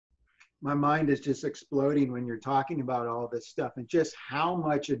My mind is just exploding when you're talking about all this stuff and just how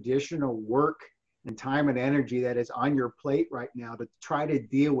much additional work and time and energy that is on your plate right now to try to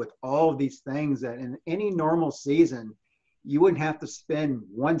deal with all of these things that in any normal season you wouldn't have to spend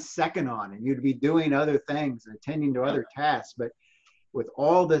 1 second on, and you'd be doing other things and attending to other tasks. But with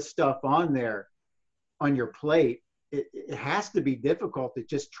all this stuff on there on your plate, it has to be difficult to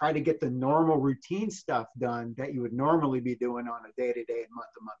just try to get the normal routine stuff done that you would normally be doing on a day-to-day and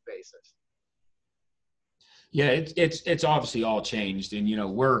month-to-month basis. Yeah, it's obviously all changed, and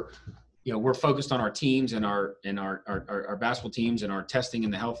we're focused on our teams and our basketball teams and our testing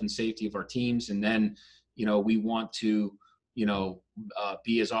and the health and safety of our teams, and then we want to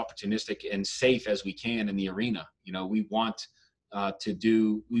be as opportunistic and safe as we can in the arena. We want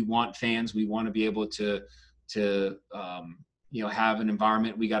fans. We want to be able to have an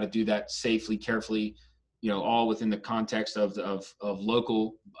environment. We got to do that safely, carefully, all within the context of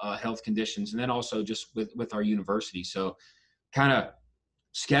local health conditions, and then also just with our university. So kind of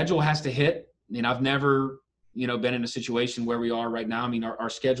schedule has to hit. I've never, been in a situation where we are right now. Our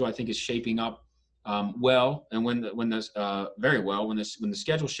schedule, I think, is shaping up well. And when the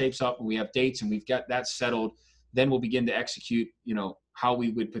schedule shapes up and we have dates and we've got that settled, then we'll begin to execute, how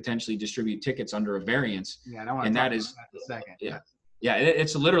we would potentially distribute tickets under a variance. Yeah, I want to talk about that in a second. Yeah.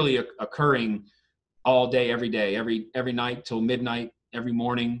 It's literally occurring all day, every day, every night till midnight, every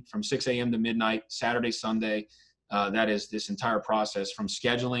morning from 6 a.m. to midnight, Saturday, Sunday. That is this entire process from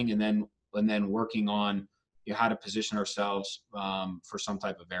scheduling and then working on how to position ourselves for some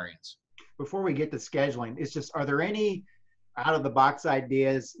type of variance. Before we get to scheduling, it's just, are there any out of the box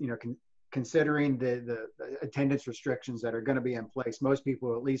ideas, considering the attendance restrictions that are going to be in place? Most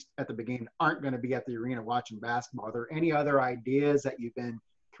people, at least at the beginning, aren't going to be at the arena watching basketball. Are there any other ideas that you've been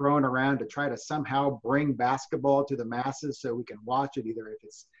throwing around to try to somehow bring basketball to the masses so we can watch it, either if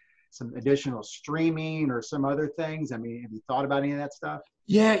it's some additional streaming or some other things? Have you thought about any of that stuff?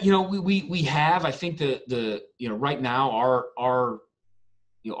 Yeah, we have. I think the right now our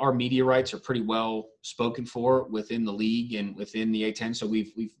media rights are pretty well spoken for within the league and within the A10. So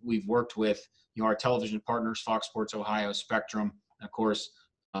we've worked with our television partners, Fox Sports Ohio, Spectrum. And of course,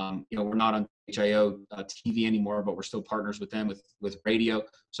 we're not on HIO TV anymore, but we're still partners with them with radio.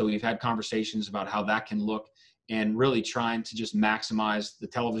 So we've had conversations about how that can look, and really trying to just maximize the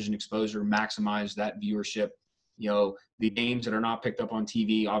television exposure, maximize that viewership. The games that are not picked up on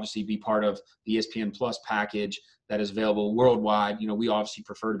TV obviously be part of the ESPN Plus package that is available worldwide. We obviously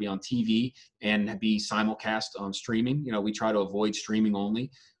prefer to be on TV and be simulcast on streaming. We try to avoid streaming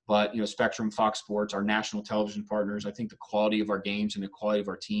only, but Spectrum, Fox Sports, our national television partners, I think the quality of our games and the quality of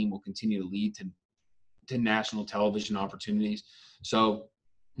our team will continue to lead to national television opportunities. So,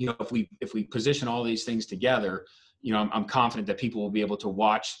 if we position all these things together, I'm confident that people will be able to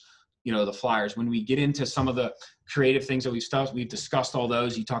watch the Flyers. When we get into some of the creative things that we've discussed all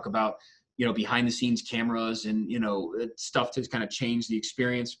those. You talk about, behind the scenes cameras and, stuff to kind of change the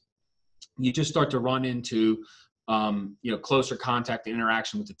experience. You just start to run into, closer contact and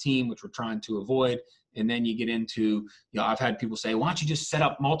interaction with the team, which we're trying to avoid. And then you get into, I've had people say, why don't you just set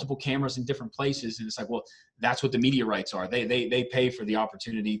up multiple cameras in different places? And it's like, well, that's what the media rights are. They pay for the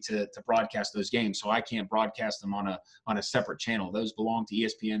opportunity to broadcast those games. So I can't broadcast them on a separate channel. Those belong to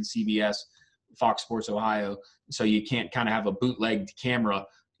ESPN, CBS, Fox Sports Ohio. So you can't kind of have a bootlegged camera,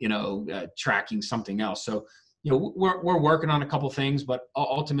 tracking something else. So, we're working on a couple things, but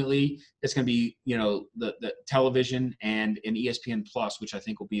ultimately it's going to be, the television and an ESPN Plus, which I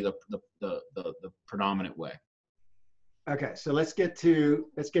think will be the predominant way. Okay. So let's get to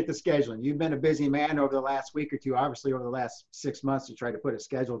scheduling. You've been a busy man over the last week or two, obviously over the last 6 months to try to put a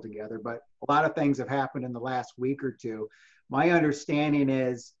schedule together, but a lot of things have happened in the last week or two. My understanding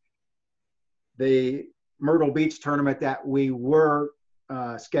is the Myrtle Beach tournament that we were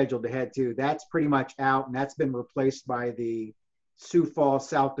scheduled to head to, that's pretty much out, and that's been replaced by the Sioux Falls,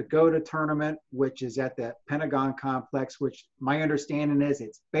 South Dakota tournament, which is at the Pentagon Complex, which my understanding is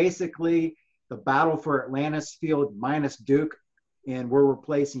it's basically the battle for Atlantis Field minus Duke, and we're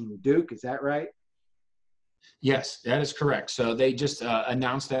replacing Duke. Is that right? Yes, that is correct. So they just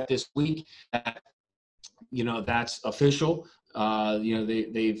announced that this week. That's official.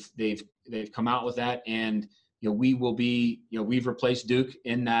 They've come out with that, and we will be, we've replaced Duke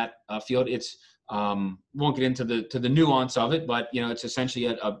in that field. It's won't get into the nuance of it, but it's essentially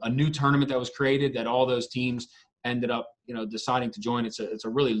a new tournament that was created that all those teams ended up deciding to join. It's a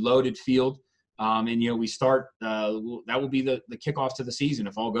really loaded field, and we start that will be the kickoff to the season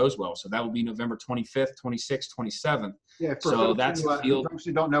if all goes well. So that will be November 25th, 26th, 27th. Yeah. So that's the field. Folks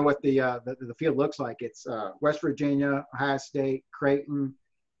who don't know what the field looks like, it's West Virginia, Ohio State, Creighton,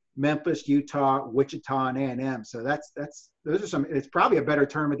 Memphis, Utah, Wichita, and A&M. So those are some. It's probably a better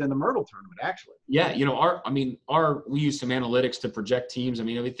tournament than the Myrtle tournament, actually. Yeah, we use some analytics to project teams. I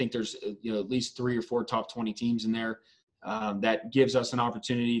mean, we think there's at least 3 or 4 top 20 teams in there. That gives us an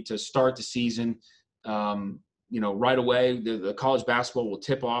opportunity to start the season. Right away. The college basketball will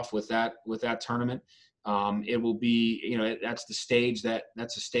tip off with that tournament. It will be, that's a stage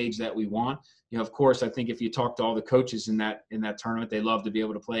that we want. Of course, I think if you talk to all the coaches in that tournament, they love to be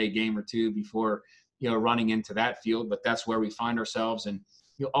able to play a game or two before, running into that field. But that's where we find ourselves, and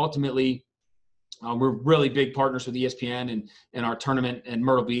ultimately. We're really big partners with ESPN and our tournament in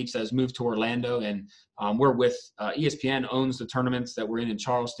Myrtle Beach that has moved to Orlando. And we're with ESPN owns the tournaments that we're in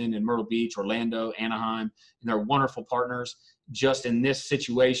Charleston and Myrtle Beach, Orlando, Anaheim, and they're wonderful partners. Just in this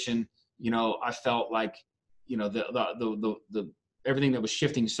situation, I felt like, the everything that was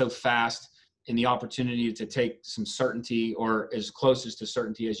shifting so fast and the opportunity to take some certainty, or as closest to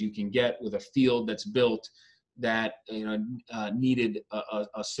certainty as you can get with a field that's built that, needed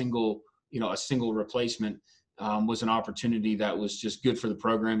a single replacement, was an opportunity that was just good for the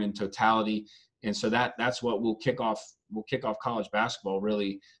program in totality. And so that's what we'll kick off college basketball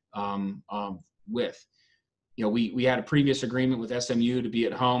really with. We had a previous agreement with SMU to be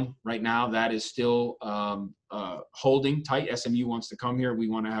at home. Right now, that is still holding tight. SMU wants to come here. We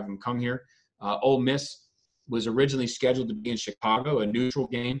want to have them come here. Ole Miss was originally scheduled to be in Chicago, a neutral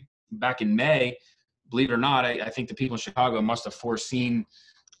game back in May. Believe it or not, I think the people in Chicago must have foreseen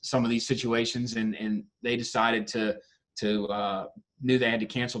some of these situations, and they decided to knew they had to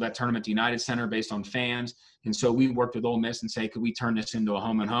cancel that tournament at the United Center based on fans. And so we worked with Ole Miss and say, could we turn this into a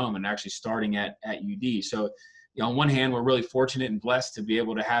home and home, and actually starting at UD. So, on one hand, we're really fortunate and blessed to be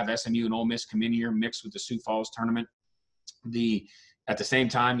able to have SMU and Ole Miss come in here mixed with the Sioux Falls tournament. At the same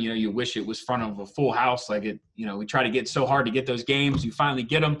time, you wish it was front of a full house. Like we try to get so hard to get those games. You finally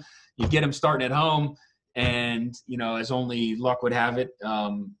get them. You get them starting at home. And, as only luck would have it,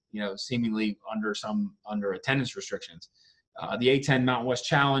 seemingly under attendance restrictions. The A10 Mountain West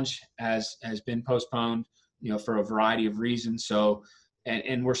Challenge has been postponed, for a variety of reasons. So,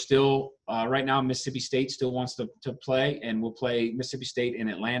 and we're still, right now, Mississippi State still wants to play, and we'll play Mississippi State in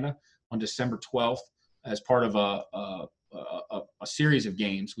Atlanta on December 12th as part of a series of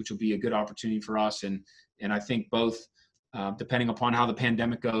games, which will be a good opportunity for us. And I think both, depending upon how the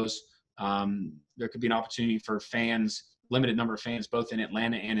pandemic goes, there could be an opportunity for fans, limited number of fans, both in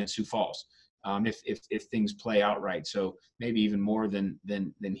Atlanta and in Sioux Falls, if things play out right. So maybe even more than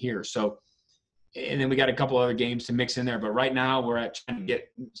here. So, and then we got a couple other games to mix in there. But right now we're trying to get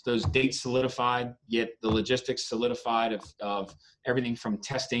those dates solidified, get the logistics solidified of everything from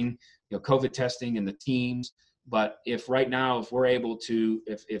testing, COVID testing and the teams. But if we're able to,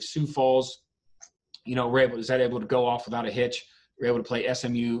 if Sioux Falls, is able to go off without a hitch, we're able to play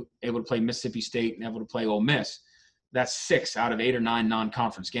SMU, able to play Mississippi State, and able to play Ole Miss. That's 6 out of 8 or 9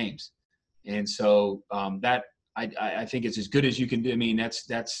 non-conference games. And so that I think it's as good as you can do. I mean, that's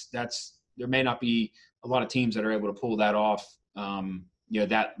there may not be a lot of teams that are able to pull that off,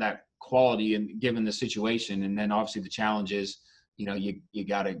 that quality, and given the situation. And then obviously the challenge is, you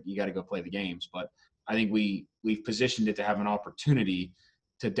gotta go play the games. But I think we've positioned it to have an opportunity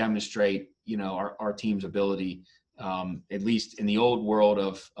to demonstrate, our team's ability, at least in the old world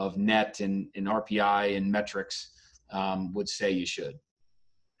of net and RPI and metrics, would say you should.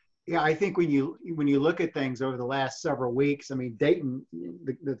 Yeah, I think when you look at things over the last several weeks, I mean, Dayton,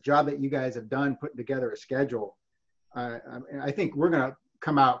 the job that you guys have done putting together a schedule, I think we're going to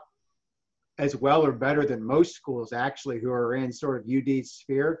come out as well or better than most schools actually who are in sort of UD's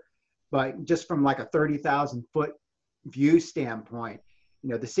sphere. But just from like a 30,000 foot view standpoint,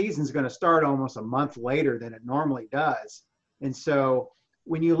 the season's going to start almost a month later than it normally does. And so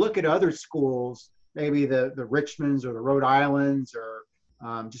when you look at other schools, maybe the Richmonds or the Rhode Islands or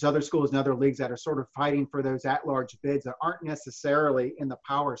just other schools and other leagues that are sort of fighting for those at-large bids that aren't necessarily in the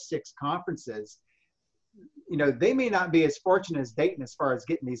Power 6 conferences, they may not be as fortunate as Dayton as far as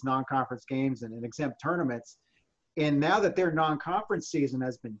getting these non-conference games and exempt tournaments. And now that their non-conference season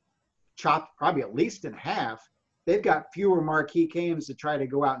has been chopped probably at least in half, they've got fewer marquee games to try to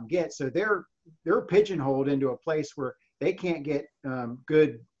go out and get. So they're pigeonholed into a place where they can't get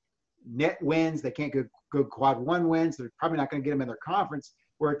good net wins. They can't get good quad one wins. They're probably not going to get them in their conference,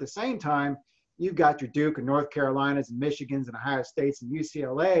 where at the same time, you've got your Duke and North Carolinas and Michigans and Ohio States and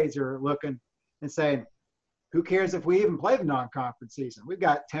UCLAs are looking and saying, who cares if we even play the non-conference season? We've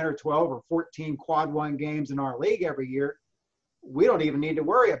got 10 or 12 or 14 quad one games in our league every year. We don't even need to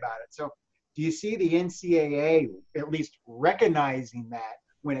worry about it. So do you see the NCAA at least recognizing that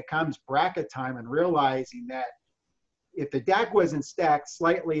when it comes bracket time and realizing that if the deck wasn't stacked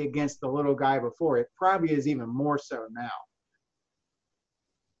slightly against the little guy before, it probably is even more so now.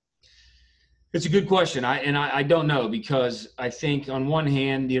 It's a good question. I don't know, because I think on one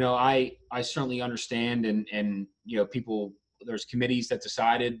hand, I certainly understand, and people, there's committees that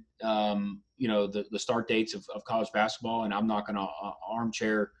decided the start dates of college basketball, and I'm not going to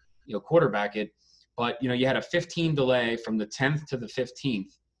armchair quarterback it, but you had a 15 delay from the 10th to the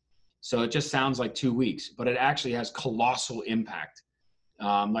 15th, so it just sounds like 2 weeks, but it actually has colossal impact.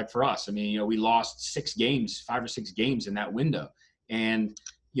 Like for us, I mean, we lost 5 or 6 games in that window, and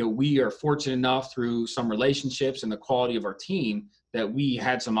we are fortunate enough through some relationships and the quality of our team that we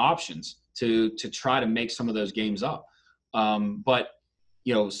had some options to try to make some of those games up. But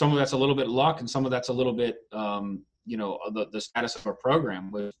some of that's a little bit luck, and some of that's a little bit, the status of our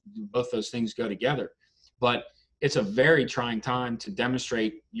program. With both those things go together. But it's a very trying time to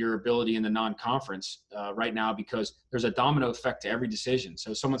demonstrate your ability in the non-conference right now, because there's a domino effect to every decision.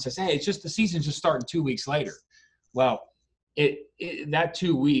 So someone says, "Hey, it's just the season's just starting 2 weeks later." Well, that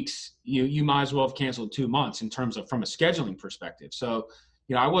 2 weeks, you might as well have canceled 2 months in terms of from a scheduling perspective. So,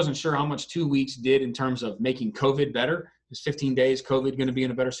 I wasn't sure how much 2 weeks did in terms of making COVID better. Is 15 days COVID going to be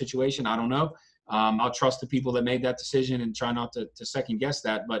in a better situation? I don't know. I'll trust the people that made that decision and try not to second guess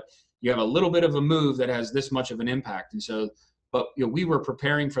that. But you have a little bit of a move that has this much of an impact. And so, but we were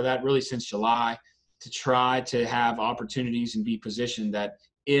preparing for that really since July, to try to have opportunities and be positioned that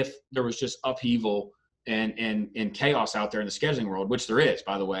if there was just upheaval and chaos out there in the scheduling world, which there is,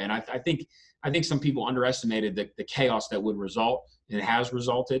 by the way. And I think some people underestimated the chaos that would result, and it has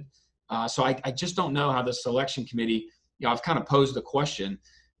resulted. So I just don't know how the selection committee, I've kind of posed the question,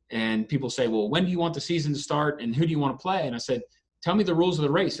 and people say, well, when do you want the season to start and who do you want to play? And I said, tell me the rules of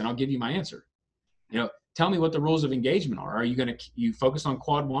the race and I'll give you my answer. Tell me what the rules of engagement are. Are you focused on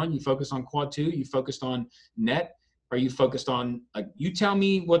quad 1? You focused on quad 2? You focused on net? Are you focused on, you tell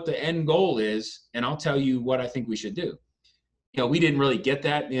me what the end goal is, and I'll tell you what I think we should do. We didn't really get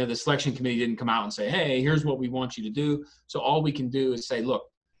that. The selection committee didn't come out and say, hey, here's what we want you to do. So all we can do is say, look,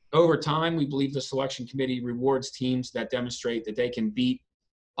 over time, we believe the selection committee rewards teams that demonstrate that they can beat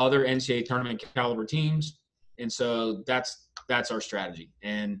other NCAA tournament caliber teams. And so that's our strategy.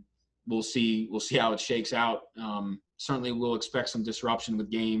 And we'll see how it shakes out. Certainly we'll expect some disruption with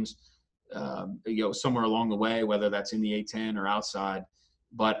games, somewhere along the way, whether that's in the A-10 or outside.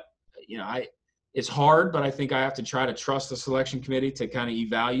 But, it's hard, but I think I have to try to trust the selection committee to kind of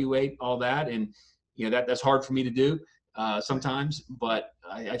evaluate all that. And, that's hard for me to do sometimes. But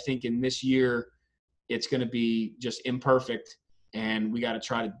I think in this year, it's going to be just imperfect. And we got to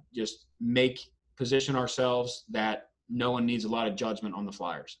try to just position ourselves that no one needs a lot of judgment on the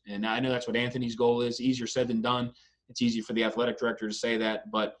Flyers. And I know that's what Anthony's goal is. Easier said than done. It's easy for the athletic director to say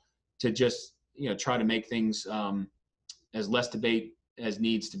that, but to just, try to make things as less debate as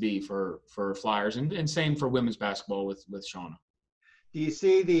needs to be for Flyers, and same for women's basketball with Shauna. Do you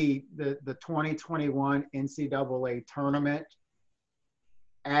see the 2021 NCAA tournament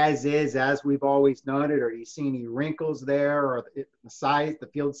as we've always known it, or do you see any wrinkles there, or the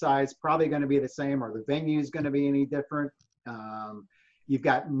field size probably going to be the same, or the venue is going to be any different? You've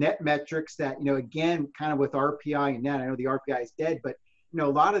got net metrics that, again, kind of with RPI and net, I know the RPI is dead, but, a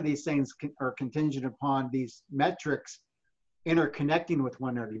lot of these things are contingent upon these metrics interconnecting with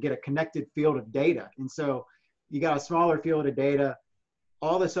one another to get a connected field of data. And so you got a smaller field of data,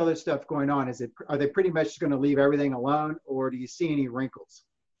 all this other stuff going on. Are they pretty much going to leave everything alone, or do you see any wrinkles?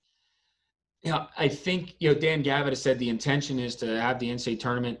 I think, Dan Gavitt has said the intention is to have the NCAA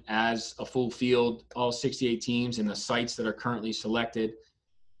tournament as a full field, all 68 teams and the sites that are currently selected.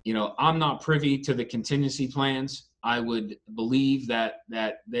 I'm not privy to the contingency plans. I would believe that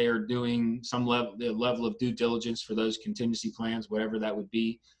they are doing the level of due diligence for those contingency plans, whatever that would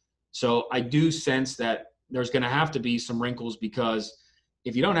be. So I do sense that there's going to have to be some wrinkles, because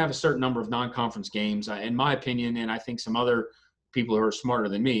if you don't have a certain number of non-conference games, in my opinion, and I think some other people who are smarter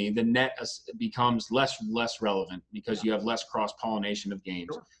than me, the net becomes less relevant because you have less cross-pollination of games.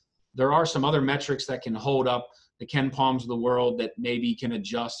 Sure. There are some other metrics that can hold up the Ken Palms of the world that maybe can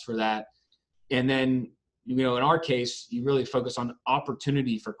adjust for that. And then, in our case, you really focus on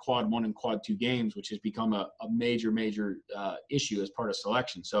opportunity for quad 1 and quad 2 games, which has become a major issue as part of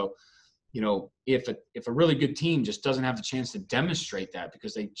selection. So, if a really good team just doesn't have the chance to demonstrate that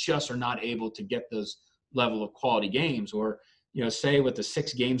because they just are not able to get those level of quality games, or, say with the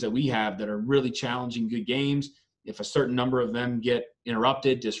 6 games that we have that are really challenging good games, if a certain number of them get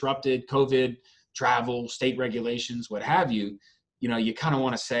interrupted, disrupted, COVID, travel, state regulations, what have you, you kind of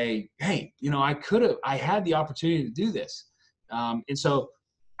want to say, hey, I had the opportunity to do this. And so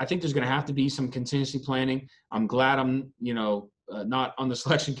I think there's going to have to be some contingency planning. I'm glad I'm, not on the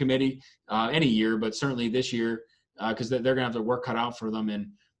selection committee any year, but certainly this year, because they're going to have their work cut out for them. And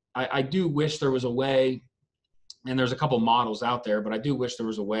I do wish there was a way, and there's a couple models out there, but I do wish there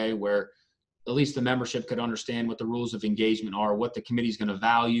was a way where at least the membership could understand what the rules of engagement are, what the committee is going to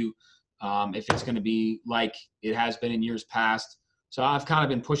value, if it's going to be like it has been in years past. So I've kind of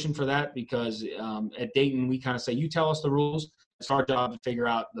been pushing for that because at Dayton, we kind of say, you tell us the rules. It's our job to figure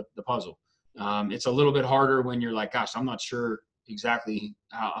out the puzzle. It's a little bit harder when you're like, gosh, I'm not sure exactly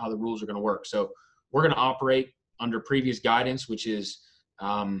how the rules are going to work. So we're going to operate under previous guidance, which is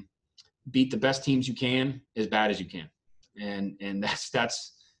beat the best teams you can as bad as you can. And that's kind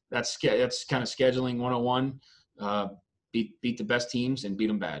of scheduling 101. Beat the best teams and beat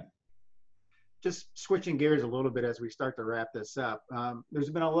them bad. Just switching gears a little bit as we start to wrap this up.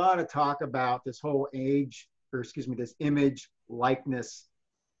 There's been a lot of talk about this whole this image, likeness,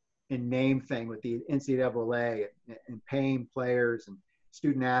 and name thing with the NCAA and paying players and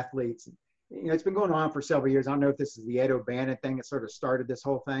student athletes. It's been going on for several years. I don't know if this is the Ed O'Bannon thing that sort of started this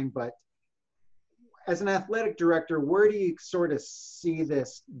whole thing, but as an athletic director, where do you sort of see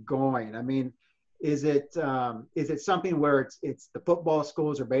this going? I mean, is it something where it's the football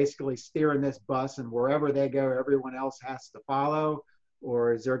schools are basically steering this bus, and wherever they go, everyone else has to follow?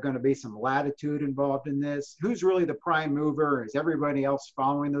 Or is there going to be some latitude involved in this? Who's really the prime mover? Is everybody else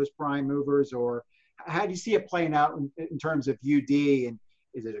following those prime movers? Or how do you see it playing out in terms of UD? And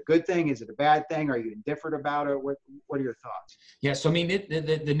is it a good thing? Is it a bad thing? Are you indifferent about it? What are your thoughts? Yeah, so I mean,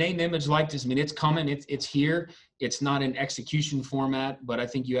 the name, image, likeness, I mean, it's coming. It's here. It's not an execution format, but I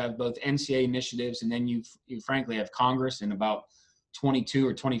think you have both NCAA initiatives, and then you frankly have Congress and about 22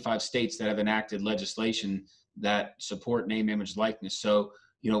 or 25 states that have enacted legislation that support name, image, likeness. So,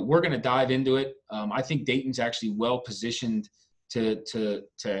 we're going to dive into it. I think Dayton's actually well positioned to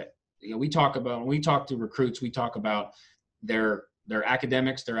when we talk to recruits, we talk about their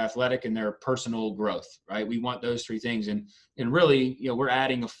academics, their athletic, and their personal growth, right? We want those three things. And really, we're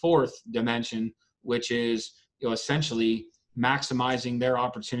adding a fourth dimension, which is, essentially maximizing their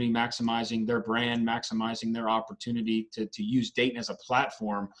opportunity, maximizing their brand, maximizing their opportunity to use Dayton as a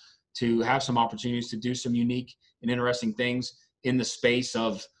platform to have some opportunities to do some unique and interesting things in the space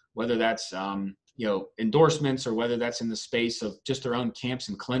of whether that's, endorsements, or whether that's in the space of just their own camps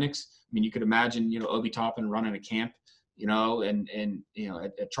and clinics. I mean, you could imagine, Obi Toppin running a camp,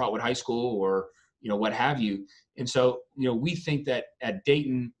 at Trotwood High School, or, what have you. And so, we think that at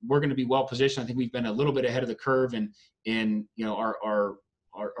Dayton, we're going to be well positioned. I think we've been a little bit ahead of the curve, and our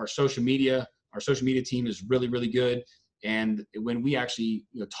social media team is really, really good. And when we actually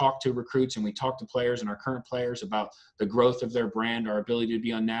talk to recruits and we talk to players and our current players about the growth of their brand, our ability to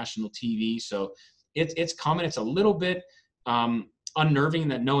be on national TV. So it's coming. It's a little bit unnerving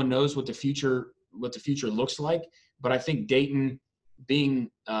that no one knows what the future looks like. But I think Dayton, being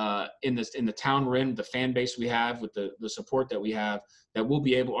in the town we're in, the fan base we have, with the support that we have, that we'll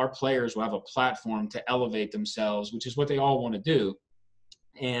be able, our players will have a platform to elevate themselves, which is what they all want to do.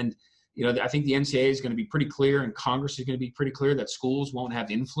 And I think the NCAA is going to be pretty clear, and Congress is going to be pretty clear that schools won't have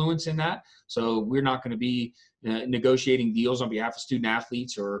influence in that. So we're not going to be negotiating deals on behalf of student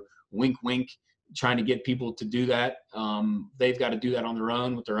athletes, or wink, wink, trying to get people to do that. They've got to do that on their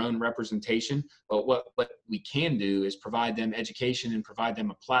own with their own representation. But what we can do is provide them education and provide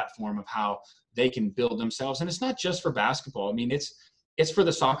them a platform of how they can build themselves. And it's not just for basketball. I mean, it's for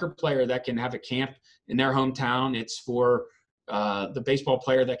the soccer player that can have a camp in their hometown. It's for the baseball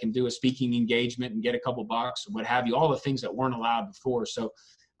player that can do a speaking engagement and get a couple bucks, or what have you, all the things that weren't allowed before. So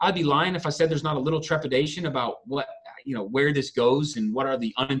I'd be lying if I said there's not a little trepidation about where this goes and what are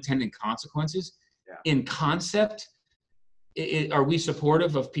the unintended consequences. Yeah. In concept, are we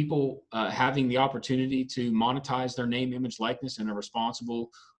supportive of people having the opportunity to monetize their name, image, likeness in a responsible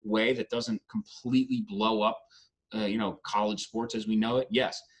way that doesn't completely blow up, college sports as we know it?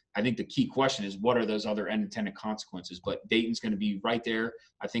 Yes. I think the key question is, what are those other unintended consequences? But Dayton's going to be right there.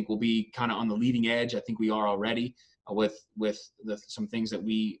 I think we'll be kind of on the leading edge. I think we are already with some things that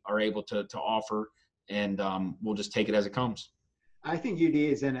we are able to offer, and we'll just take it as it comes. I think UD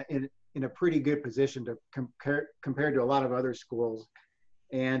is in a pretty good position to compared to a lot of other schools.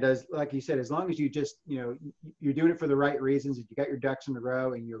 And like you said, as long as you just, you're doing it for the right reasons, and you got your ducks in a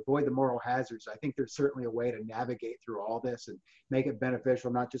row and you avoid the moral hazards, I think there's certainly a way to navigate through all this and make it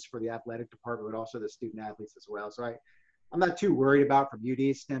beneficial, not just for the athletic department, but also the student athletes as well. So I'm not too worried about from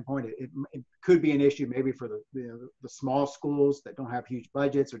UD's standpoint. It could be an issue maybe for the small schools that don't have huge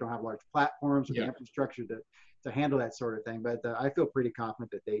budgets or don't have large platforms or the infrastructure to handle that sort of thing. But I feel pretty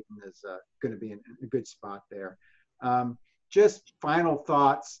confident that Dayton is going to be in a good spot there. just final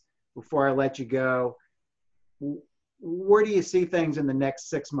thoughts before I let you go. Where do you see things in the next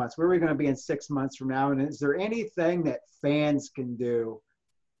 6 months? Where are we going to be in 6 months from now? And is there anything that fans can do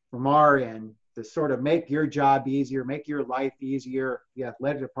from our end to sort of make your job easier, make your life easier, the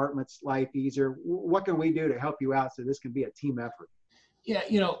athletic department's life easier? What can we do to help you out so this can be a team effort? Yeah,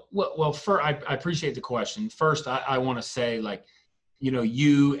 first, I appreciate the question. First, I want to say, like,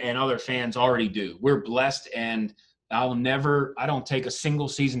 you and other fans already do. We're blessed, and I don't take a single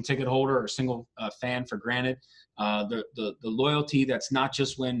season ticket holder or a single fan for granted. The loyalty, that's not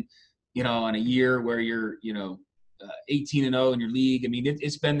just when, in a year where you're, 18-0 in your league. I mean,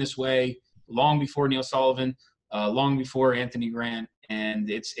 it's been this way long before Neil Sullivan, long before Anthony Grant. And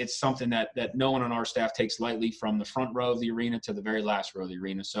it's something that no one on our staff takes lightly, from the front row of the arena to the very last row of the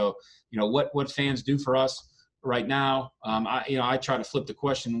arena. So, what fans do for us right now, I try to flip the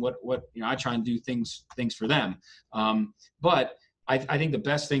question. I try and do things for them. But I think the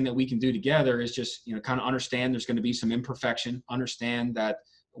best thing that we can do together is just, kind of understand there's going to be some imperfection, understand that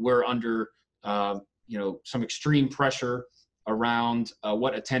we're under, some extreme pressure around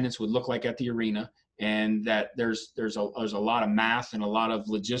what attendance would look like at the arena. And that there's a lot of math and a lot of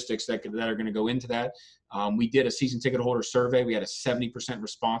logistics that are going to go into that. We did a season ticket holder survey. We had a 70%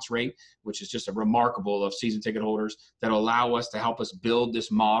 response rate, which is just a remarkable of season ticket holders that allow us to help us build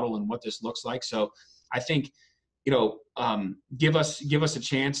this model and what this looks like. So I think, give us a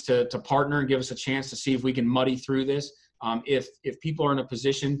chance to partner, and give us a chance to see if we can muddy through this. If people are in a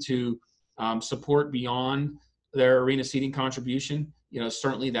position to support beyond their arena seating contribution,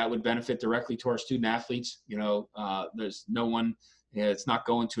 certainly that would benefit directly to our student athletes. There's no one, it's not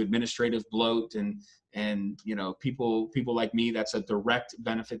going to administrative bloat and people like me. That's a direct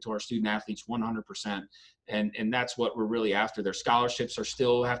benefit to our student athletes, 100%. And that's what we're really after. Their scholarships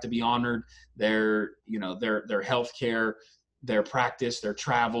still have to be honored. Their health care, their practice, their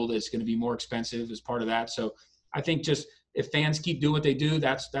travel is going to be more expensive as part of that. So I think just if fans keep doing what they do,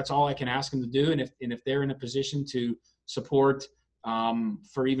 that's all I can ask them to do. And if they're in a position to support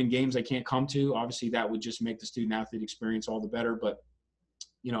for even games they can't come to, obviously that would just make the student athlete experience all the better. But,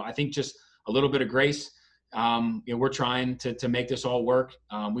 I think just a little bit of grace. We're trying to make this all work.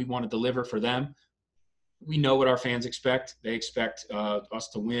 We want to deliver for them. We know what our fans expect. They expect us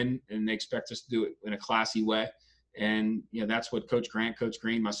to win, and they expect us to do it in a classy way. And, that's what Coach Grant, Coach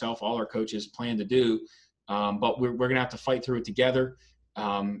Green, myself, all our coaches plan to do. But we're going to have to fight through it together.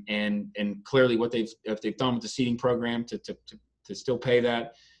 And clearly if they've done with the seating program to still pay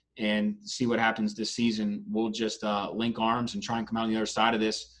that and see what happens this season, we'll just link arms and try and come out on the other side of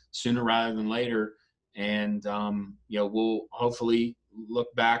this sooner rather than later. And, we'll hopefully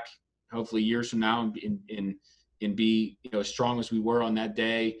look back, hopefully years from now, and be, as strong as we were on that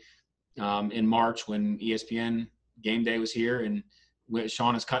day in March when ESPN Game Day was here, and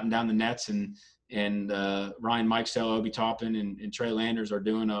Sean is cutting down the nets, and Ryan Mikesell, Obi Toppin, and Trey Landers are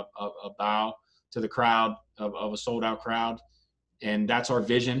doing a bow to the crowd of a sold-out crowd. And that's our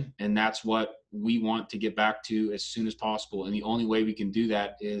vision, and that's what we want to get back to as soon as possible. And the only way we can do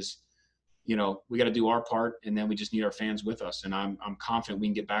that is, we got to do our part, and then we just need our fans with us. And I'm confident we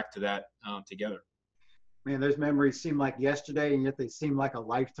can get back to that together. Man, those memories seem like yesterday, and yet they seem like a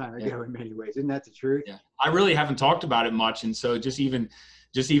lifetime ago in many ways. Isn't that the truth? Yeah, I really haven't talked about it much, and so just even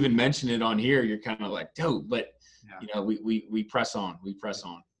mention it on here, you're kind of like, dude. But we press on. We press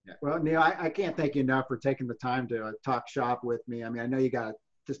on. Yeah. Well, Neil, I can't thank you enough for taking the time to talk shop with me. I mean, I know you got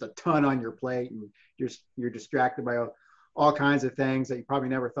just a ton on your plate, and you're distracted by all kinds of things that you probably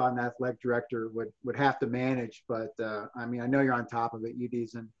never thought an athletic director would have to manage. But I mean, I know you're on top of it.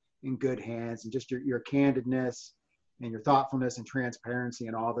 UD's in good hands, and just your candidness and your thoughtfulness and transparency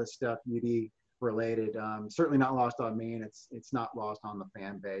and all this stuff UD related, certainly not lost on me, and it's not lost on the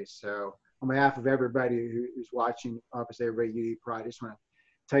fan base. So on behalf of everybody who's watching, obviously everybody UD Pride, I just want to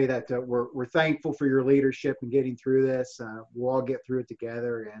tell you that we're thankful for your leadership in getting through this. We'll all get through it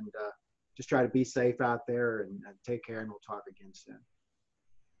together, and just try to be safe out there and take care, and we'll talk again soon.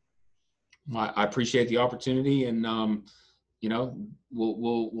 I appreciate the opportunity, and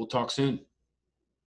we'll talk soon.